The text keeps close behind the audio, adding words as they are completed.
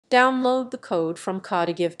Download the code from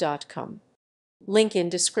codegive.com. Link in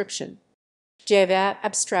description. Java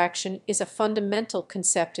abstraction is a fundamental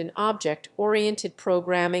concept in object-oriented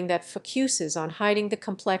programming that focuses on hiding the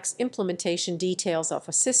complex implementation details of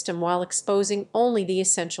a system while exposing only the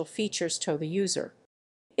essential features to the user.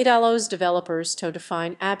 It allows developers to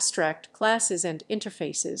define abstract classes and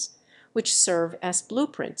interfaces, which serve as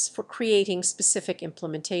blueprints for creating specific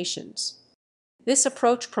implementations. This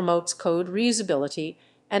approach promotes code reusability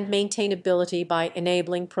and maintainability by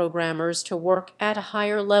enabling programmers to work at a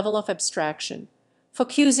higher level of abstraction,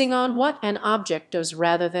 focusing on what an object does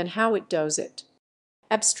rather than how it does it.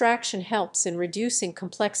 Abstraction helps in reducing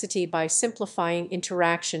complexity by simplifying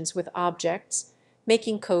interactions with objects,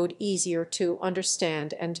 making code easier to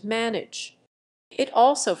understand and manage. It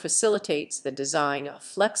also facilitates the design of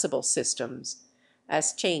flexible systems,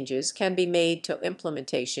 as changes can be made to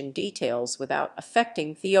implementation details without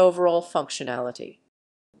affecting the overall functionality.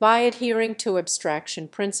 By adhering to abstraction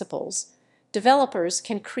principles, developers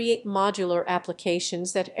can create modular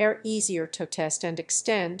applications that are easier to test and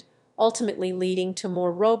extend, ultimately leading to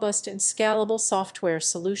more robust and scalable software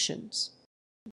solutions.